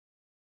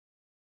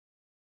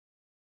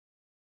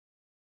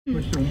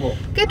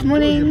Good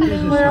morning,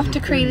 we're off to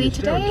Crealy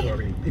today,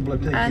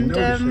 and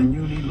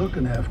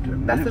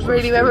that's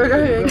really where we're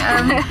going.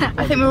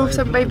 I think we're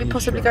also maybe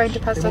possibly going to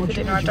Pasta for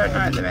dinner, I don't know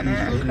at the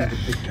minute.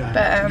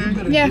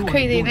 But yeah,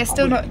 Crealy, and it's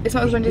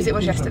not as windy as it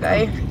was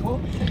yesterday.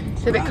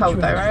 It's a bit cold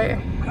though, right?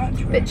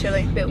 A bit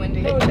chilly, a bit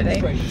windy. But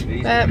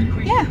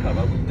yeah,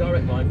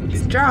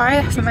 it's dry,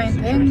 that's the main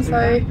thing,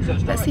 so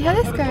let's see how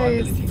this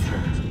goes.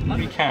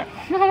 Cat.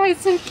 Oh,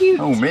 it's so cute.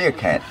 Oh,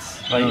 meerkats.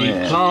 They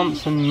eat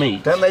plants and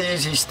meat. Don't they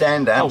usually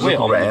stand out? We're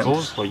around?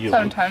 omnivores.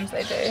 Sometimes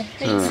they do.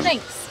 They eat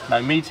snakes.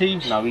 No meaty,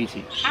 no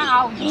eaty.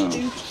 Ow, you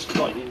do.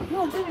 Not you.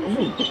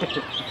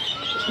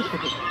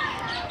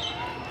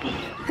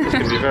 It's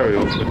going to be very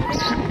awkward.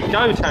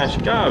 Go, Tash,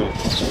 go!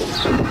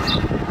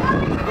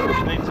 Oh,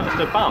 she needs to touch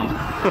the bum.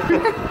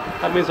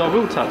 That means I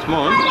will touch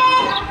mine.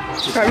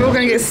 Right, we're all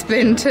going to get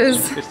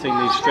splinters. This thing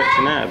needs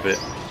stretching out a bit.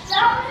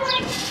 Oh,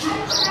 she's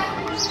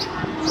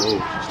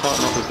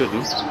starting off a good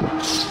one.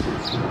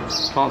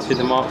 Can't see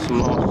the marks from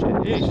last year.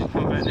 Yeah, she's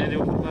come back there the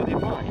bloody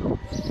way.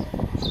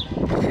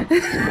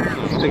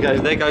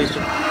 There goes.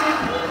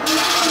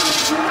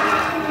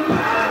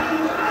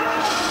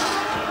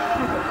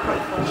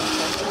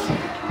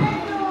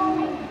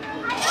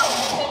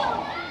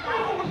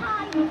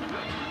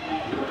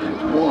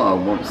 One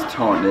wants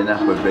tightening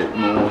up a bit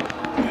more.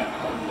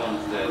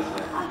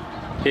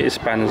 Get your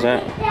spanners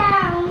out.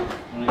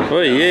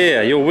 Oh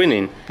yeah, you're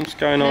winning. What's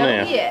going on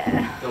here?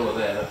 Yeah. Oh,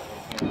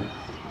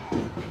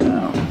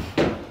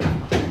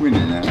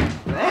 winning now.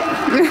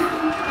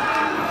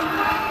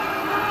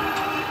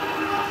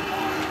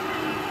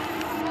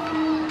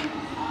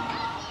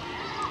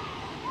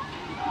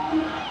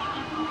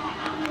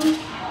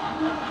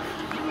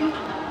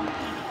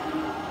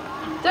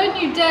 Don't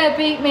you dare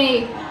beat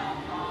me!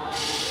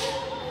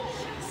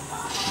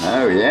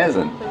 No, he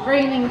hasn't. The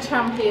reigning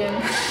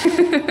champion.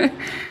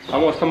 I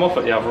want to come off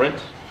at the other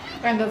end.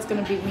 Granddad's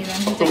gonna beat me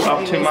then. I built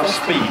up too much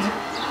speed.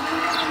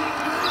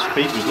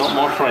 Speed was not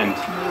my friend.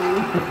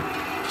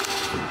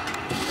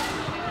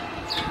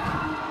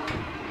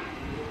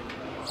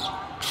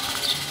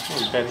 Oh,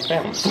 he barely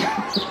bounced.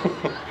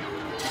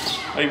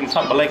 I even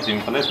tucked my legs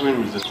in for less wind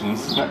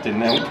resistance. That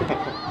didn't help.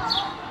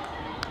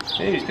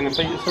 Yeah, he's going to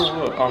beat us all.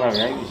 Look. Oh no, he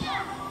ain't.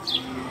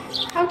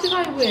 How did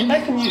I win? How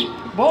can you?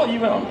 What?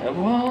 You went on there?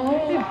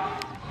 What? Yeah.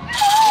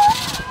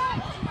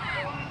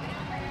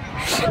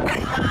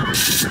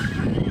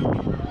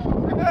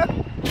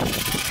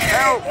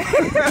 Help!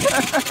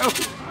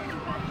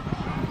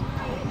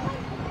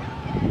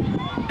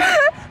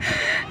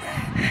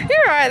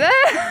 You're right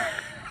there.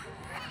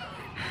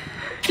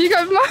 You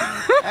got more.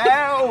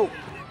 Help!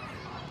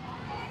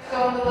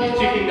 You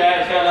chicken there,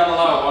 go down the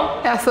lower one.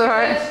 That's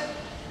alright.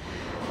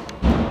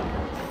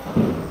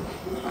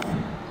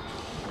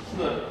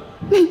 Look.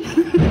 It's a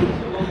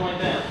long way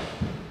down.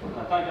 No,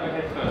 don't go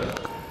ahead first.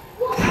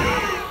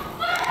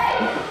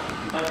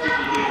 Don't think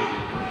you do it.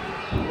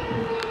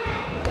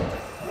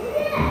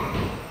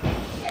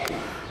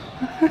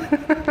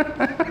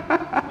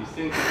 You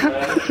thinking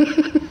about it?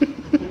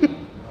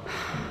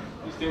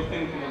 You still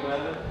thinking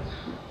about it?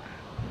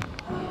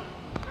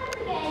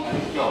 And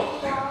it's gone.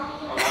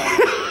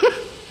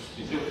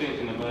 You're still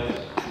thinking about it.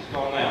 It's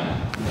gone now.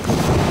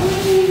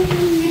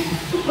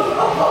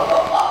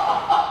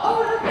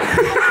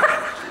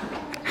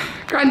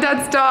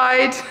 Granddad's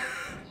died.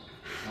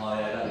 Oh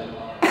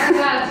yeah,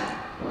 Dad.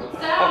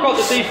 I've got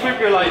the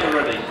defibrillator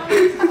ready.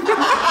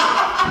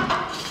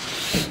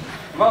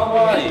 Run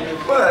away.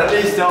 Well, at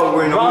least I'll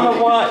win. Run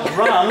away.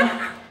 Run.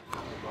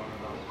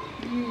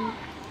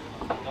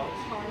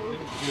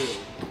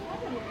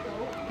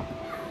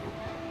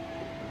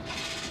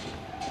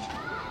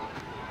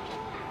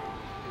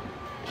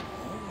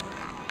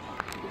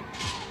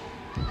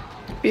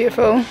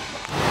 Beautiful.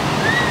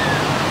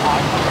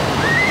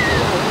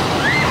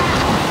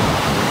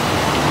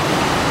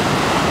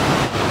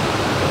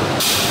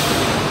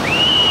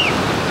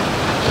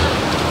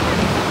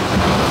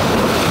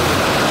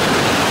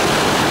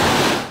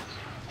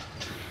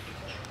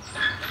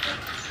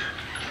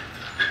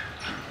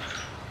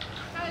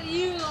 How do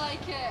you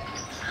like it?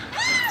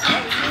 How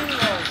do you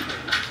like it?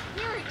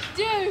 You're a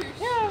douche.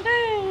 You're a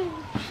douche.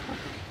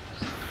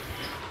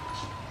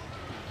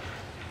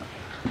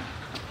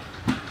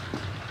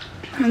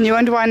 And you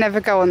wonder why I never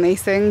go on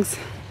these things.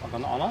 I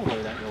know why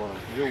you don't go on.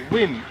 You're a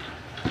wimp.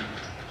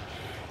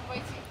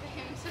 Waiting for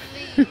him to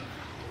leave.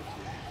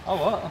 Oh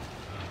what?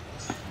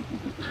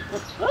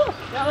 Oh,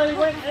 yeah, he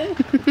went in.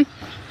 He's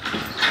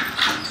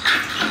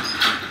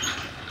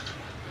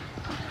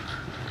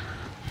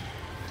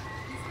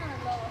gonna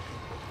lower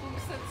full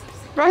sense of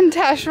security. Run,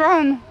 Tash,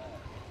 run.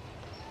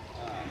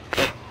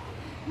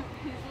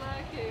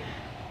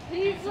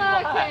 He's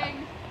lurking.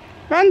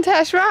 Run,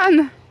 Tash,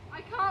 run.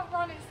 I can't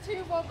run, it's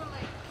too wobbly.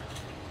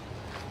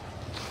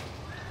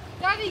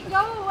 Daddy,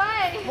 go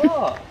away.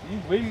 What? You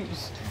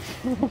wimps.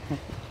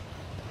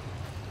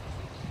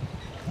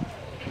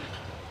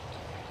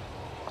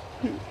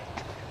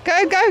 Go,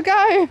 go,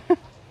 go.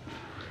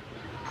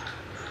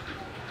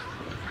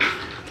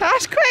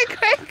 Tash, quick,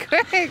 quick,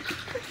 quick.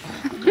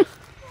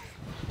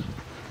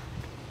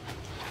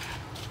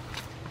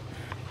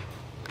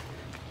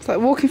 like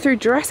walking through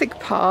Jurassic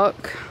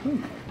Park. Oh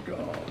my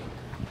God.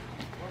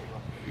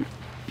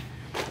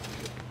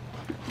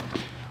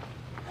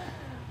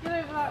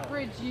 Get over that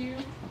bridge, you.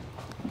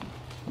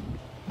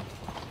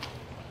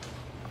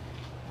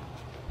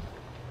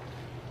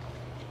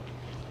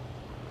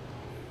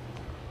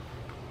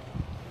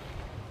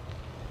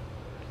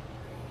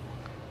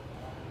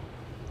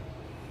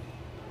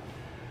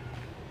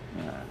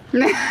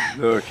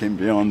 Lurking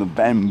behind the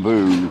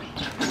bamboo.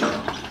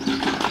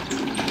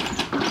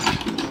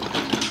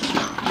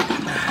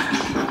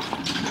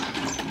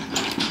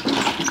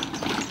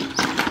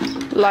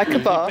 Like a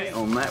boss.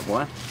 On that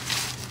one.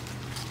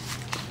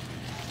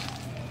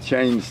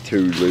 Chain's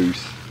too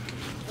loose.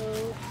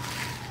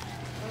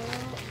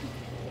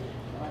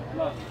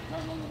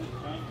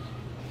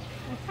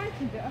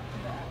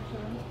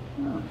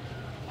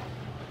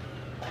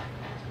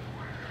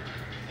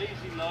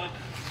 Easy life.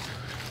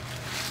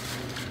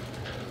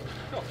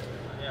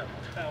 Yeah,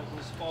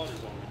 1,000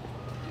 spiders on it.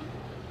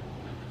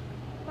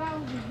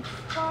 1,000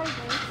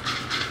 spiders.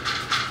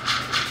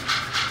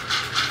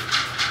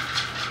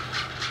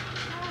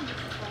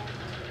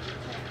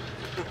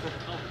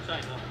 Oh,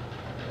 chain up.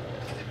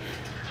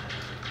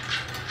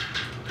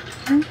 It's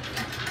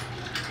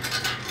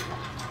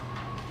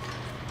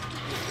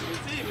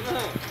him,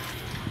 look.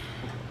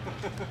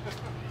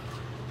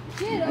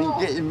 Ain't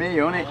getting me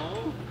on it.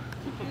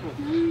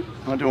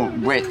 I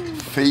don't wet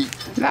feet.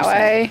 That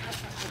way.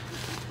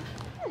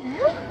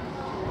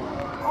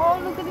 Oh,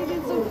 look at it,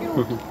 it's so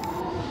cute.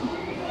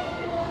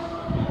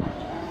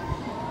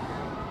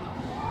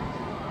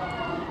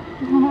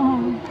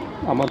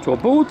 I want your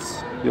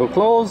boots, your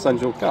clothes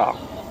and your car.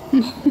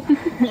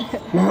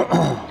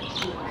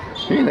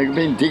 See, they've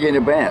been digging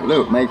about,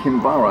 look, making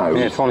burrows.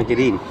 Yeah, trying to get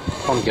in,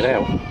 trying to get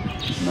out.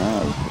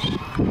 No.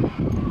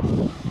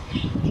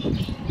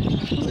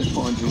 Let's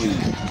find you in.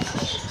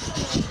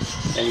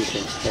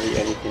 Anything,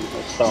 anything.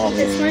 Start.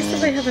 It's nice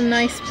that they have a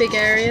nice big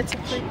area to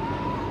play.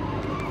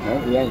 No,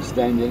 he ain't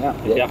standing up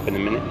He'll be yet. up in a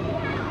minute.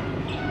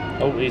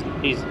 Oh, he's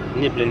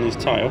nibbling his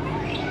tail.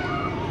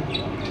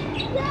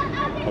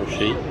 Oh,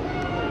 she.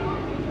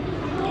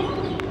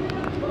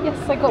 Yes,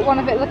 I got one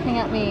of it looking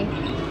at me.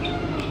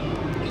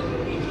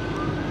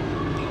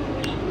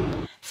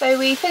 So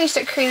we finished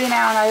at Crealy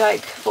now and I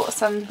bought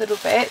some little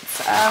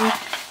bits.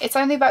 It's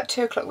only about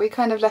 2 o'clock. We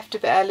kind of left a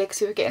bit early because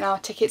we were getting our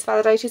tickets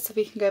validated so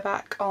we can go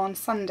back on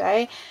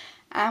Sunday.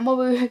 And while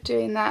we were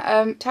doing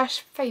that, Tash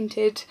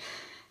fainted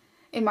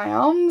in my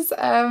arms.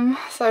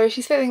 So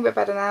she's feeling a bit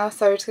better now,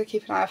 so we're just going to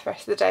keep an eye out for the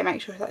rest of the day,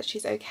 make sure that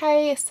she's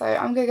okay. So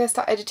I'm going to go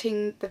start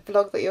editing the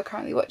vlog that you're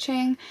currently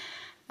watching.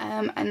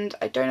 And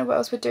I don't know what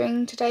else we're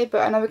doing today,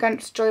 but I know we're going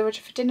to Jolly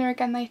Roger for dinner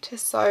again later,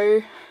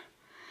 so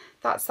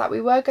that's that.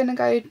 We were going to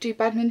go do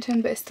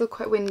badminton, but it's still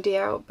quite windy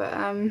out, but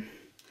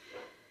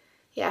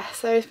yeah,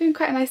 so it's been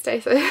quite a nice day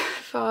so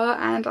far,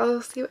 and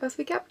I'll see what else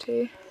we get up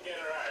to.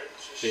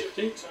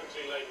 50.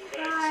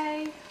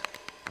 Hi.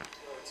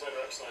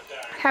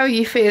 How are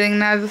you feeling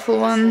now, little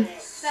one?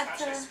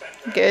 Better.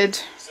 Good.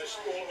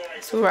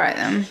 It's alright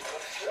then.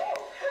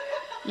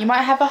 You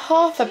might have a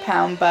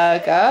 £1/2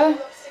 burger.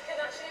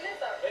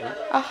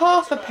 A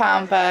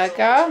 £1/2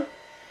 burger.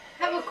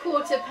 Have a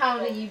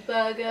 £1/4, you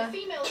burger.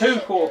 2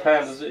 quarter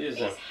pounders it is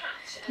then.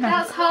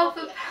 That's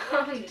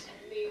 £1/2.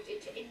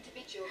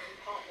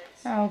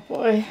 Oh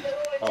boy.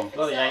 Oh,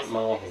 bloody ain't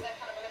Marvel.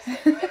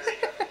 I'm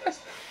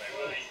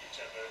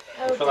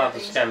trying to have the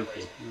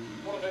scampi.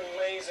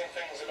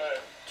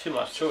 Too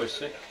much choice,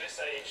 see?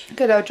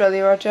 Good old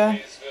Jolly Roger.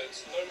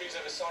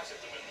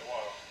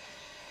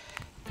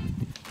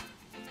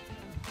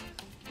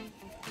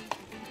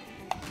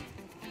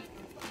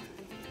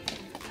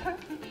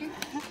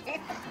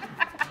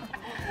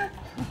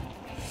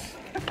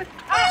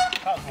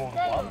 That's more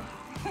than one.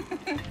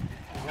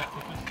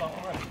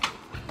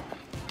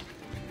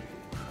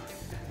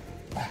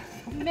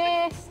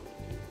 Miss.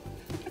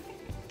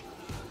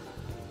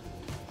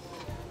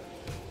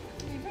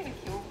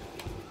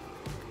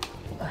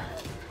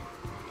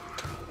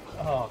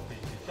 Oh,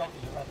 please, you jumped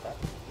at that.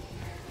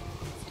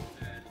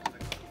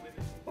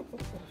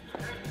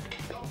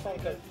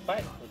 Can't go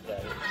backwards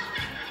there.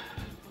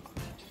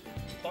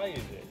 Stay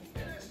with it.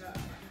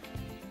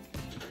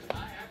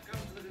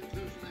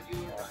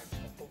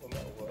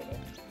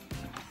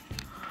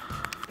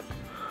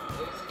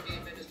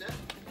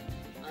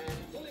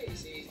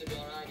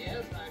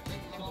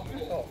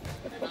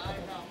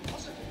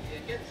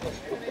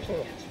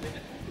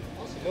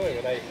 Annoying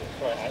when they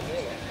try it out, isn't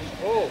it?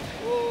 Oh!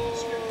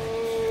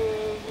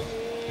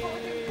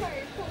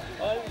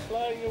 I'm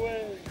flying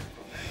away!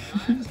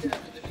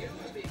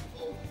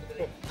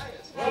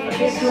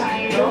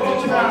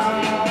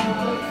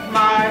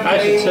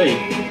 How's your tea?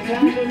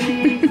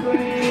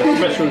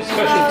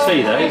 special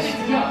tea, that is.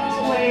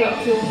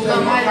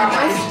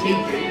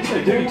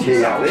 They do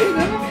tea out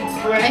there.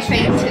 I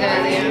fainted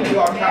earlier.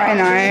 I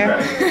know.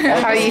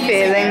 How are you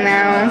feeling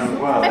now?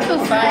 I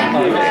feel fine.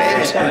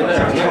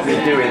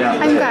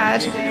 I'm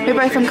glad. We're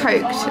both on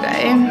Coke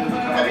today.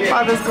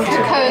 Father's got a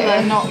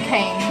Cola, not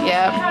cane.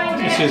 Yeah.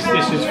 This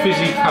is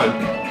fizzy Coke.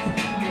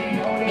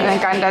 And then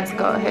Granddad's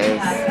got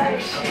his.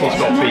 He's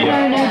got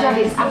beer. No,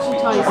 Daddy, it's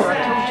appetizer, I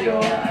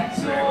told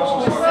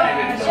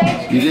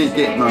you. You didn't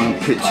get my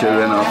picture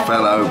when I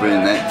fell over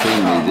in that thing,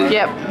 you did?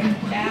 Yep.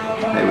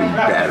 They were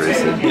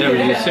embarrassing. Yeah, we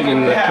were sitting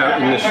in the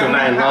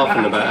chavan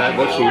laughing about that,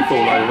 watching you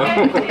fall over.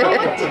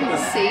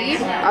 See?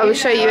 I will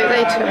show you it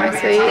later, my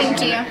sweet.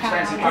 Thank you.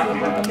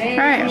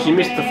 Right. She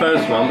missed the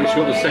first one, but she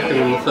got the second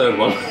and the third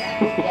one.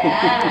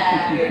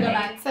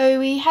 So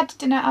we had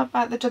dinner up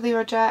at the Jolly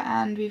Roger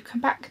and we've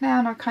come back now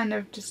and I'm kind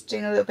of just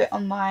doing a little bit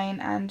online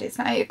and it's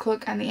now 8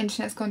 o'clock and the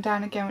internet's gone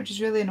down again, which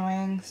is really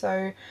annoying.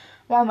 So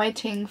while I'm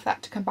waiting for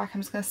that to come back,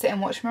 I'm just going to sit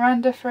and watch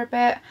Miranda for a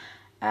bit.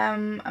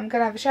 I'm going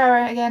to have a shower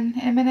again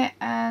in a minute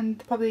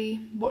and probably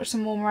watch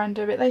some more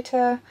Miranda a bit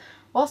later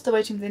whilst still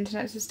waiting for the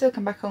internet to still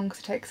come back on because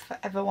it takes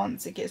forever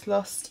once it gets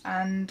lost,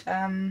 and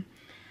then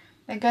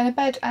going to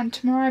bed. And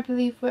tomorrow I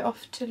believe we're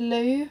off to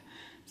Lou,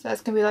 so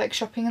that's going to be like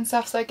shopping and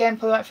stuff, so again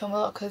probably won't film a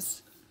lot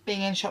because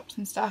being in shops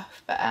and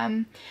stuff, but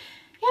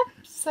yeah,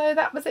 so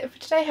that was it for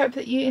today. Hope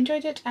that you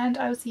enjoyed it and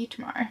I will see you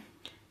tomorrow.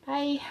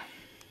 Bye.